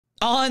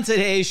On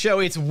today's show,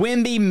 it's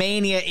Wemby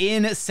Mania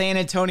in San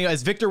Antonio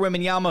as Victor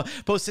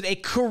Wembanyama posted a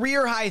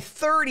career-high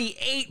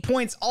 38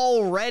 points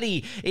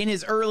already in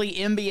his early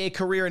NBA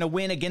career in a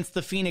win against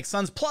the Phoenix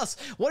Suns. Plus,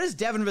 what is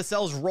Devin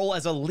Vassell's role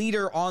as a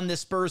leader on this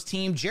Spurs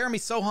team? Jeremy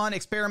Sochan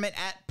experiment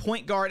at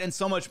point guard and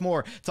so much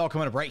more. It's all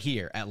coming up right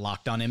here at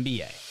Locked On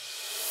NBA.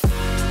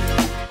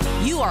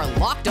 You are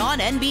Locked On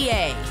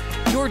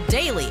NBA, your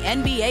daily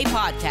NBA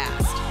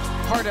podcast.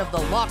 Part of the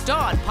Locked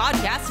On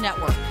Podcast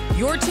Network,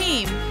 your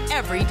team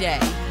every day.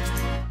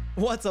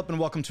 What's up and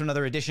welcome to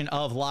another edition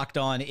of Locked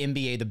On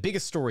NBA, the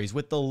biggest stories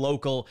with the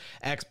local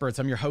experts.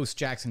 I'm your host,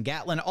 Jackson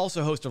Gatlin,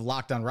 also host of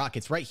Locked On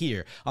Rockets right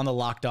here on the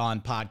Locked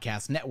On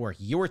Podcast Network,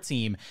 your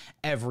team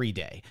every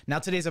day. Now,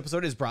 today's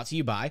episode is brought to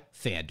you by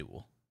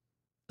FanDuel.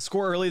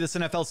 Score early this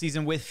NFL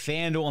season with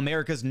FanDuel,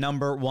 America's #1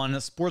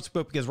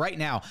 sportsbook, because right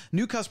now,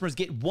 new customers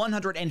get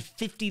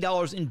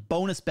 $150 in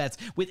bonus bets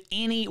with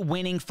any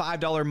winning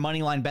 $5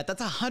 moneyline bet.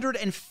 That's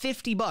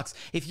 $150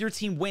 if your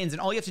team wins,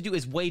 and all you have to do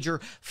is wager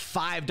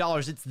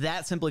 $5. It's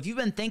that simple. If you've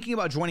been thinking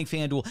about joining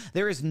FanDuel,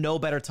 there is no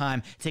better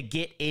time to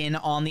get in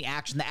on the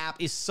action. The app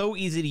is so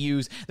easy to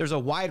use. There's a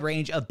wide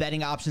range of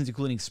betting options,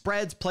 including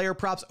spreads, player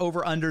props,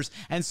 over-unders,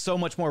 and so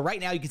much more. Right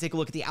now, you can take a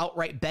look at the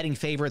outright betting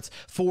favorites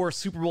for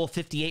Super Bowl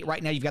 58.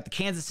 Right now, you've got the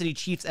Kansas City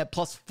Chiefs at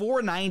plus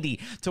 490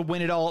 to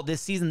win it all this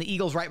season. The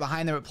Eagles right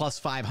behind them at plus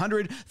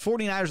 500.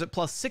 49ers at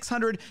plus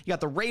 600. You got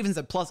the Ravens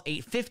at plus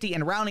 850.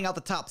 And rounding out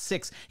the top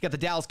six, you got the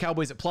Dallas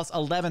Cowboys at plus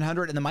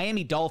 1100 and the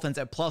Miami Dolphins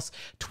at plus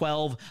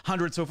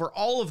 1200. So for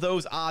all of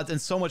those odds and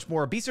so much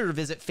more, be sure to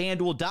visit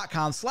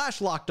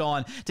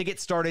FanDuel.com/lockedon to get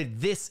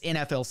started this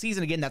NFL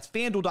season. Again, that's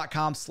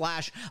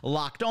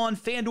FanDuel.com/lockedon.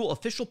 FanDuel,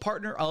 official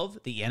partner of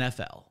the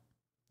NFL.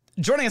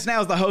 Joining us now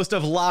is the host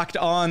of Locked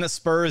On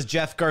Spurs,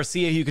 Jeff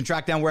Garcia, who you can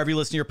track down wherever you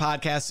listen to your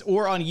podcasts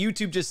or on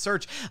YouTube. Just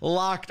search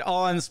Locked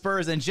On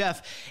Spurs. And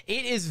Jeff,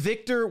 it is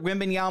Victor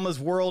Wembanyama's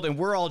world, and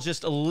we're all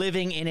just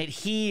living in it.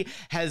 He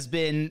has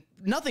been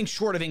nothing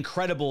short of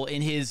incredible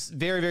in his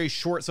very, very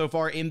short so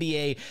far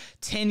NBA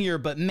tenure.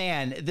 But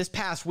man, this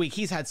past week,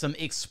 he's had some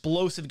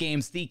explosive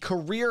games. The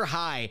career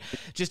high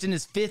just in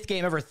his fifth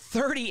game ever,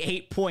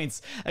 38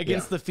 points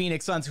against the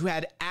Phoenix Suns, who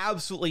had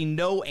absolutely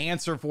no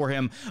answer for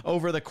him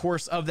over the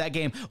course of that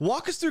game.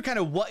 Walk us through kind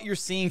of what you're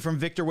seeing from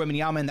Victor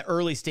Wembanyama in the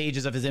early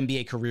stages of his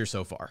NBA career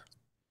so far.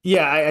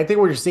 Yeah, I think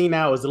what you're seeing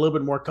now is a little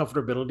bit more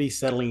comfortability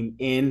settling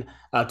in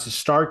to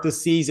start the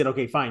season.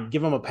 Okay, fine.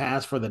 Give him a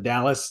pass for the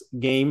Dallas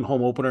game,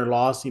 home opener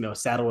loss,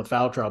 saddled with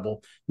foul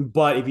trouble.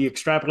 But if you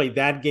extrapolate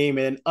that game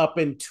and then up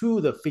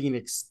into the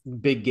Phoenix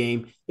big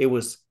game, it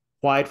was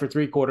quiet for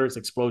 3 quarters,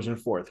 explosion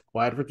fourth.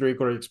 Quiet for 3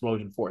 quarters,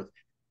 explosion fourth.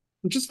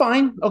 Which is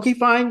fine. Okay,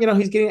 fine.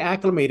 He's getting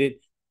acclimated.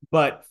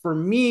 But for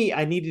me,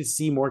 I needed to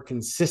see more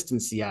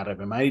consistency out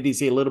of him. I need to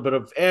see a little bit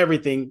of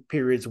everything,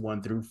 periods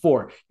 1 through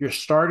 4. You're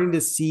starting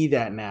to see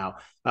that now.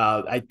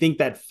 I think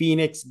that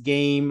Phoenix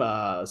game,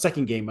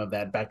 second game of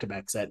that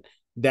back-to-back set,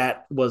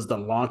 that was the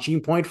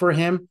launching point for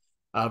him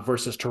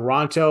versus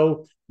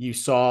Toronto. You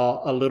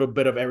saw a little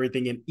bit of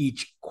everything in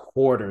each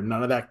quarter.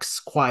 None of that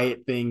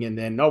quiet thing. And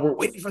then, no, we're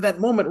waiting for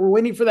that moment. We're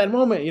waiting for that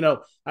moment.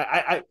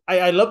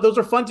 I love, those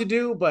are fun to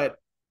do, but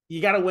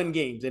you got to win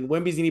games, and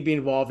Wemby's going to be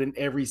involved in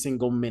every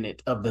single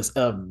minute of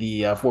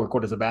the 4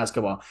 quarters of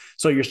basketball.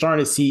 So you're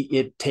starting to see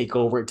it take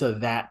over to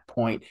that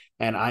point,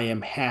 and I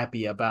am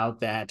happy about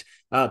that.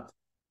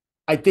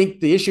 I think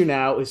the issue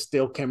now is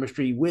still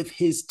chemistry with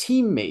his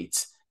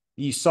teammates.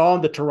 You saw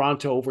in the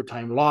Toronto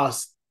overtime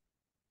loss.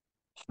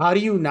 How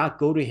do you not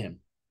go to him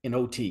in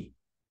OT?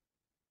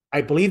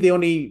 I believe they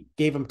only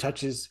gave him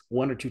touches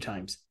 1 or 2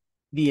 times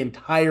the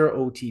entire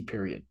OT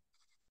period.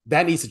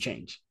 That needs to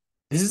change.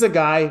 This is a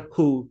guy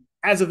who,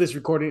 as of this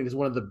recording, is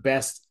one of the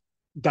best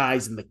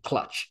guys in the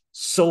clutch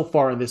so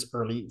far in this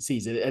early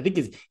season. I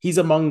think he's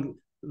among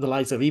the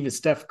likes of even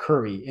Steph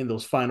Curry in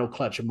those final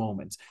clutch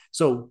moments.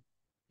 So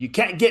you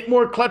can't get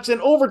more clutch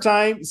than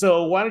overtime.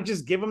 So why don't you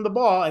just give him the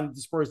ball? And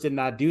the Spurs did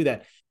not do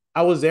that.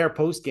 I was there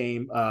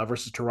post-game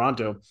versus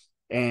Toronto,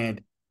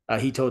 and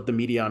he told the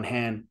media on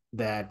hand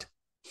that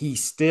he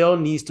still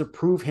needs to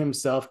prove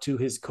himself to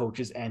his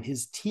coaches and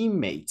his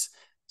teammates.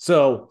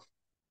 So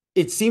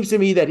it seems to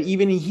me that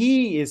even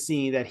he is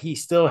seeing that he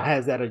still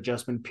has that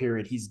adjustment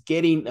period. He's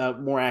getting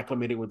more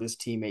acclimated with his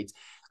teammates.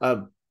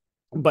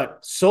 But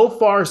so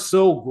far,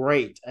 so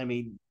great. I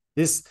mean,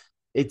 it's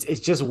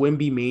just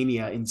Wemby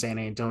mania in San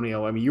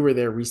Antonio. I mean, you were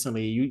there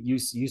recently.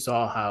 You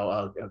saw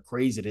how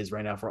crazy it is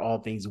right now for all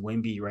things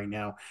Wemby right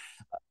now.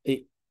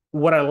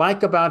 What I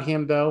like about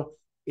him, though,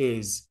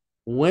 is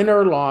win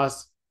or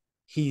loss,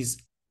 he's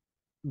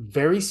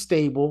very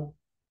stable.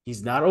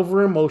 He's not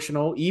over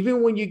emotional.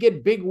 Even when you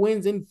get big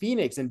wins in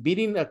Phoenix and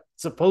beating a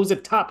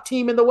supposed top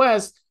team in the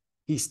West,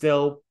 he's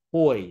still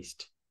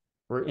poised.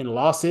 Or in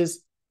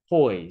losses,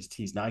 poised.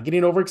 He's not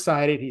getting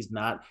overexcited. He's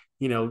not,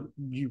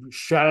 you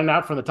shouting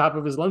out from the top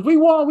of his lungs, we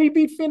won, we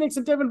beat Phoenix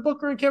and Devin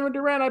Booker and Kevin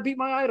Durant. I beat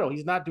my idol.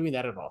 He's not doing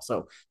that at all.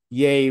 So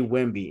yay,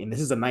 Wemby. And this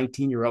is a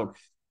 19-year-old.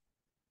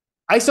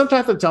 I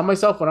sometimes have to tell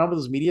myself when I'm in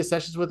those media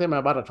sessions with him, I'm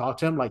about to talk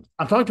to him, like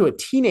I'm talking to a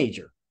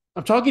teenager.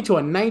 I'm talking to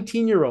a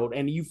 19-year-old,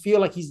 and you feel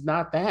like he's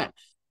not that.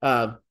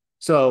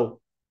 So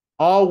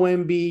all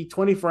Wemby,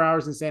 24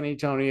 hours in San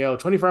Antonio,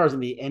 24 hours in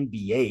the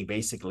NBA,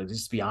 basically,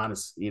 just to be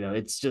honest.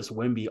 It's just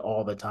Wemby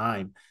all the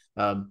time.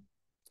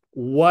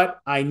 What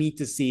I need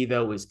to see,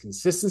 though, is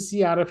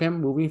consistency out of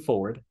him moving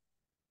forward.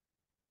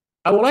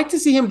 I would like to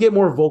see him get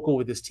more vocal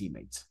with his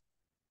teammates.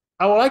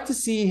 I would like to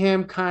see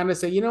him kind of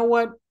say, you know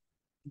what?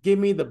 Give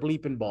me the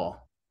bleeping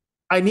ball.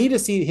 I need to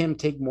see him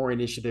take more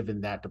initiative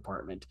in that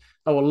department.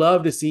 I would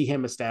love to see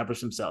him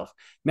establish himself.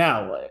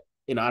 Now,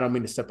 I don't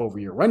mean to step over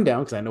your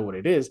rundown because I know what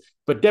it is,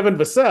 but Devin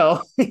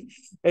Vassell,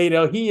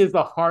 he is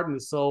the heart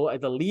and soul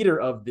as the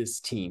leader of this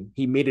team.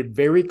 He made it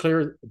very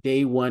clear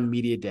day one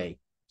media day.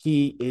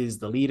 He is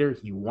the leader.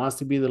 He wants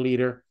to be the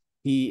leader.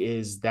 He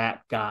is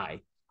that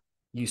guy.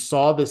 You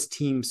saw this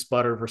team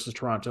sputter versus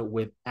Toronto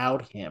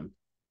without him.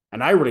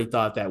 And I really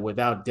thought that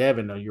without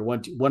Devin,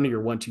 one of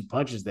your 1-2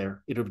 punches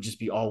there, it would just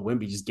be all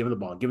Wemby. Just give him the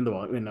ball.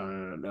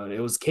 No. It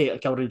was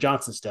Keldon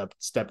Johnson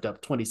stepped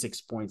up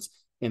 26 points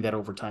in that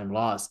overtime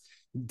loss.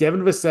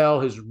 Devin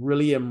Vassell has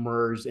really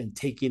emerged and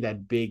taking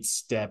that big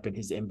step in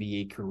his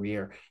NBA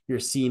career. You're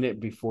seeing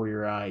it before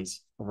your eyes,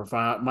 over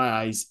my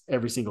eyes,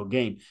 every single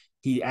game.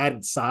 He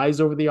added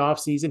size over the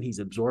offseason. He's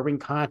absorbing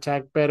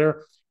contact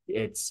better.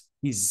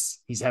 He's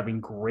having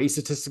great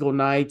statistical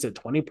nights at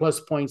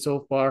 20+ points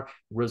so far.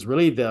 It was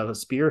really the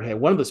spearhead,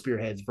 one of the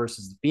spearheads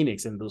versus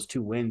Phoenix in those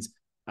 2 wins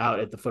out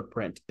at the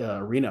Footprint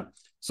Arena.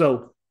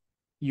 So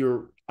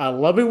I'm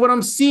loving what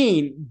I'm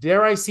seeing.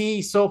 Dare I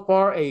see so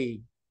far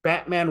a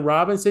Batman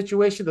Robin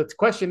situation? The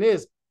question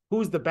is,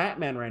 who's the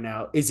Batman right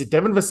now? Is it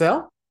Devin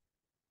Vassell?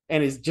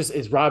 And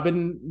is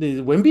Robin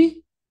the Wemby?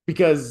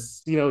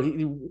 Because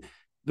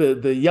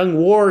the young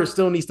warrior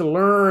still needs to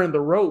learn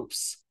the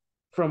ropes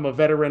from a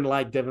veteran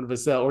like Devin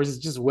Vassell, or is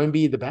it just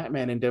Wemby the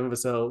Batman and Devin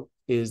Vassell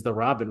is the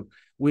Robin?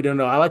 We don't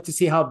know. I like to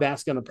see how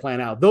that's going to plan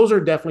out. Those are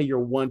definitely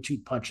your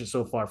 1-2 punches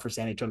so far for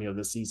San Antonio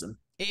this season.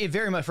 It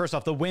very much, first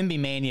off, the Wemby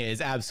mania is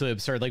absolutely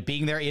absurd. Like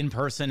being there in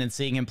person and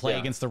seeing him play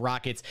against the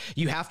Rockets,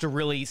 you have to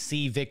really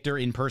see Victor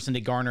in person to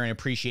garner an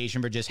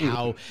appreciation for just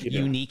how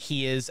unique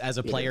he is as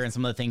a player and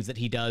some of the things that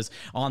he does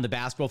on the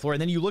basketball floor.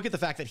 And then you look at the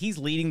fact that he's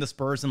leading the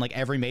Spurs in like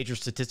every major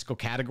statistical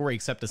category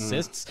except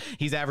assists.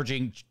 He's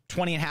averaging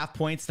 20.5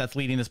 points. That's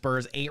leading the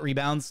Spurs, 8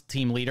 rebounds,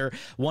 team leader,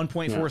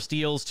 1.4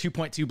 steals,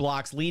 2.2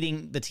 blocks,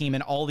 leading the team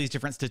in all these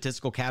different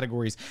statistical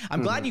categories.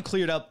 I'm glad you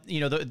cleared up,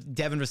 the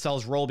Devin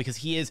Vassell's role, because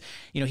he is,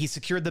 he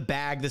secured the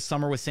bag this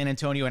summer with San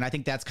Antonio, and I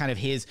think that's kind of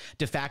his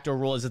de facto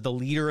role as the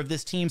leader of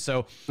this team.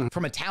 So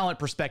from a talent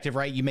perspective,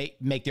 right, you may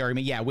make the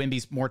argument,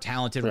 Wemby's more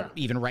talented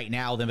even right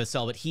now than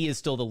Vassell, but he is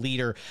still the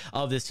leader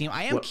of this team.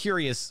 I am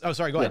curious. Oh,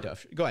 sorry. Go ahead,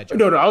 Duff. Go ahead, Jeff.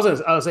 No, I was going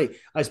to say,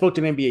 I spoke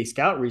to an NBA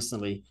scout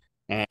recently,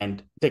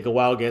 and take a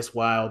wild guess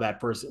why that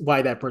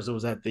person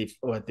was at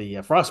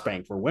the Frost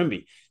Bank for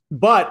Wemby.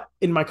 But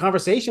in my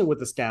conversation with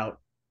the scout,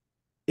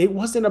 it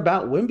wasn't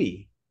about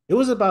Wemby. It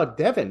was about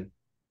Devin.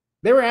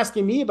 They were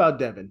asking me about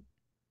Devin.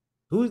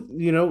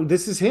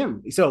 This is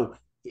him. So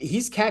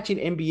he's catching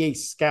NBA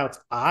scouts'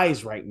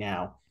 eyes right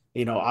now.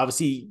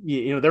 Obviously,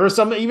 there were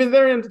some even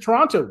there in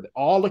Toronto,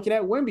 all looking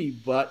at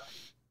Wemby, but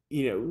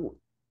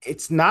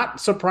it's not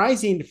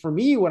surprising for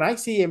me when I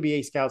see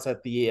NBA scouts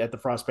at the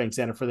Frost Bank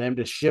Center for them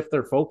to shift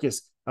their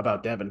focus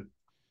about Devin.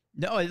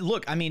 No,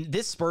 look, I mean,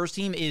 this Spurs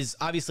team is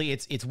obviously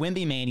it's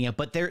Wemby mania,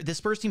 but this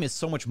Spurs team is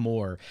so much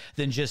more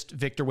than just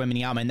Victor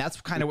Wembanyama, and that's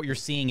kind of what you're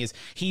seeing is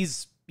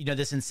he's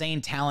this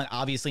insane talent,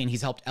 obviously, and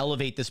he's helped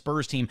elevate the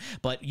Spurs team,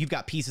 but you've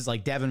got pieces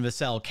like Devin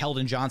Vassell,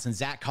 Keldon Johnson,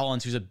 Zach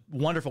Collins, who's a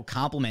wonderful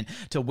complement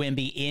to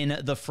Wemby in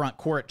the front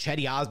court.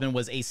 Chetty Osman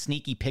was a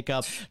sneaky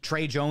pickup.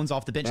 Trey Jones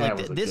off the bench.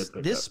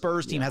 This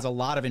Spurs team has a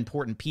lot of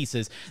important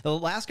pieces. The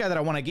last guy that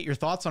I want to get your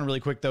thoughts on really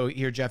quick, though,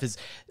 here, Jeff, is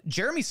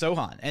Jeremy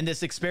Sochan and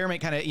this experiment,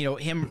 kind of,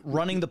 him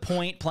running the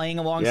point, playing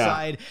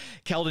alongside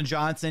Keldon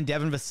Johnson,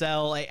 Devin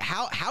Vassell.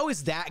 How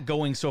is that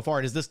going so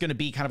far? Is this going to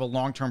be kind of a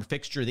long-term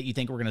fixture that you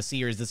think we're going to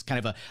see, or is this kind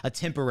of a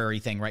temporary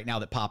thing right now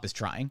that Pop is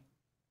trying?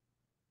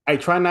 I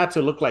try not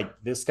to look like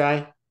this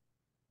guy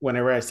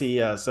whenever I see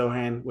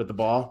Sochan with the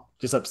ball,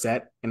 just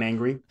upset and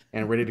angry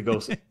and ready to go,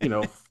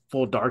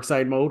 full dark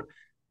side mode.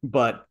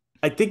 But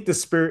I think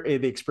the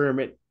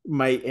experiment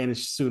might end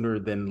sooner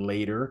than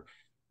later.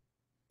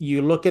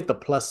 You look at the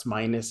plus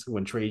minus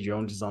when Trey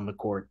Jones is on the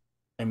court.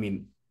 I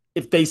mean,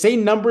 if they say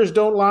numbers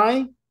don't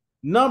lie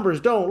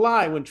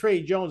when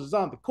Trey Jones is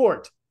on the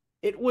court.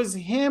 It was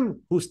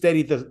him who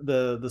steadied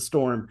the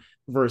storm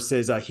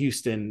versus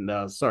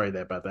Houston. Sorry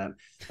about that.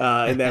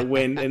 And that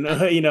win, and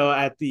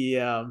at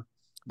the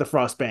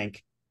Frost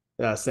Bank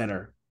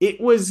Center, it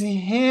was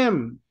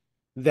him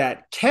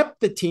that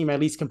kept the team at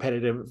least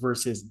competitive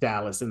versus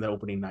Dallas in the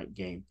opening night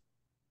game.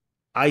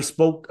 I've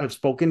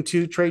spoken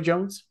to Trey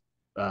Jones.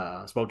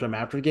 Spoke to him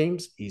after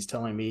games. He's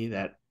telling me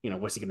that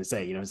what's he going to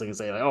say? He's going to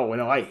say like, "Oh,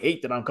 I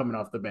hate that I'm coming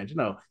off the bench."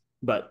 No,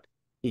 but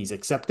he's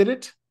accepted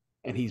it.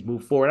 And he's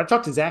moved forward. I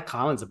talked to Zach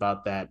Collins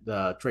about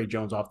that Trey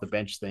Jones off the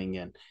bench thing,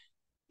 and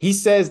he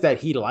says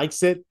that he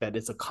likes it, that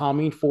it's a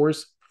calming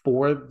force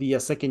for the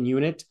second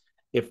unit.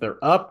 If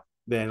they're up,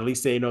 then at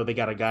least they know they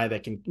got a guy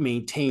that can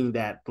maintain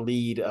that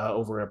lead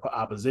over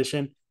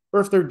opposition. Or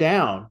if they're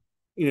down,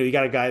 you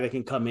got a guy that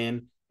can come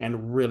in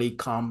and really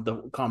calm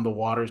the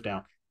waters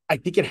down. I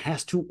think it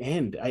has to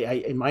end.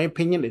 In my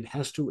opinion, it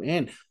has to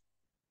end.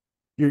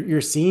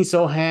 You're seeing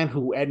Sochan,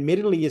 who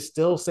admittedly is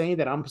still saying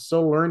that I'm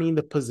still learning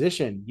the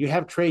position. You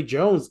have Trey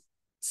Jones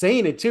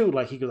saying it too.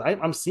 Like he goes,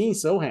 I'm seeing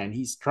Sochan.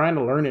 He's trying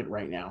to learn it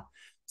right now.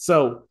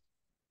 So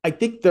I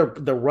think the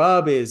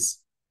rub is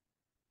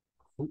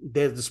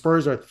the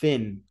Spurs are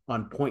thin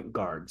on point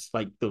guards,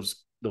 like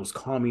those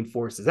calming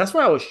forces. That's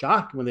why I was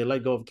shocked when they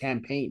let go of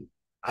Campaign.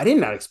 I did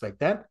not expect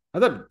that. I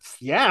thought,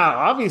 yeah,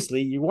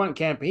 obviously you want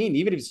Campaign,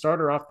 even if you start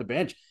her off the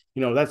bench.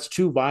 That's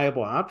two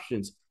viable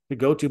options to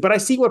go to. But I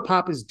see what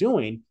Pop is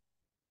doing.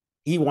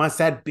 He wants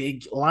that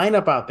big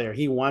lineup out there.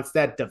 He wants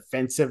that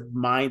defensive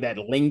mind, that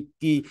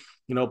lengthy,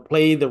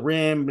 play the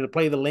rim,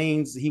 play the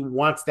lanes. He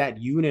wants that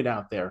unit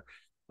out there.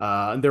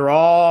 And they're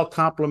all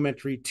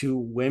complementary to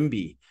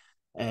Wemby.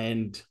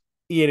 And,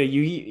 I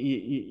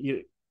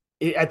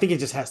think it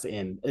just has to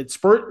end.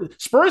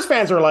 Spurs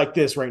fans are like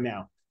this right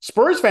now.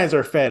 Spurs fans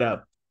are fed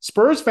up.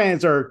 Spurs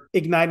fans are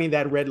igniting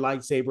that red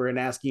lightsaber and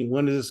asking,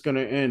 when is this going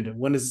to end?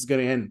 When is this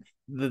going to end?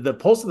 The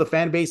pulse of the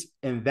fan base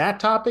and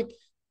that topic,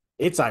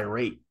 it's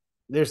irate.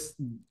 I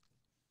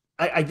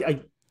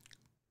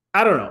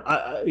don't know.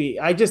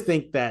 I just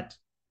think that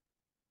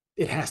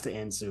it has to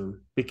end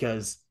soon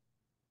because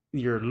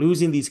you're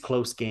losing these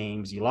close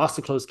games. You lost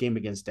a close game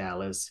against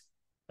Dallas.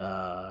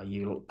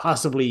 You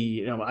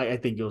possibly, I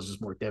think it was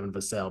just more Devin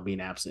Vassell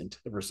being absent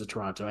versus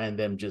Toronto and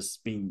them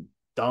just being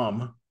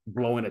dumb,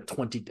 blowing a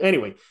 20.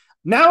 Anyway,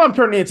 now I'm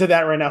turning into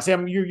that right now.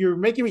 Sam, you're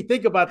making me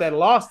think about that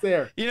loss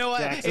there. You know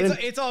what?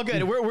 It's all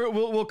good.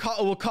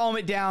 We'll calm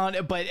it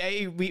down. But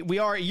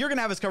you're gonna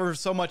have us covered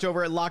so much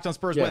over at Locked On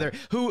Spurs. Yeah. Whether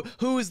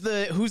who's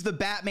the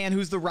Batman,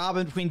 who's the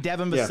Robin between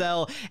Devin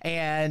Vassell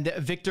and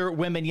Victor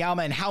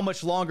Wembanyama, and how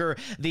much longer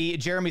the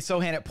Jeremy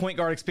Sochan at point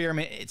guard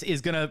experiment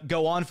is gonna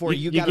go on for.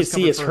 You can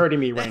see it's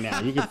hurting me right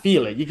now. You can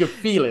feel it. You can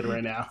feel it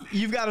right now.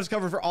 You've got us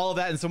covered for all of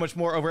that and so much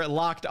more over at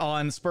Locked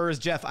On Spurs.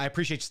 Jeff, I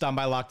appreciate you stopping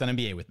by Locked On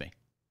NBA with me.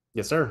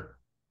 Yes, sir.